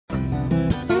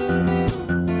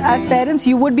as parents,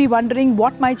 you would be wondering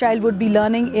what my child would be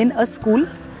learning in a school.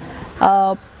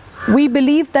 We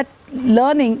believe that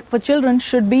learning for children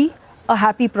should be a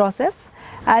happy process,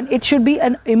 and it should be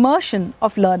an immersion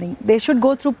of learning. They should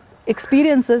go through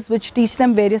experiences which teach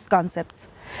them various concepts.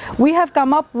 We have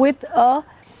come up with a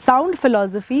sound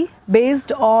philosophy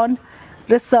based on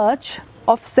research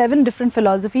of 7 different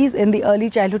philosophies in the early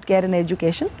childhood care and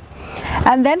education,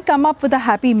 and then come up with a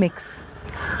happy mix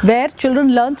where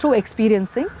children learn through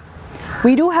experiencing.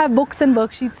 We do have books and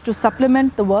worksheets to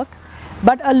supplement the work,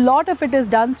 but a lot of it is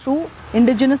done through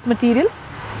indigenous material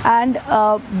and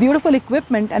beautiful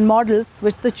equipment and models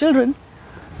which the children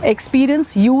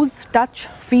experience, use, touch,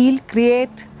 feel,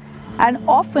 create, and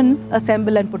often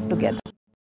assemble and put together.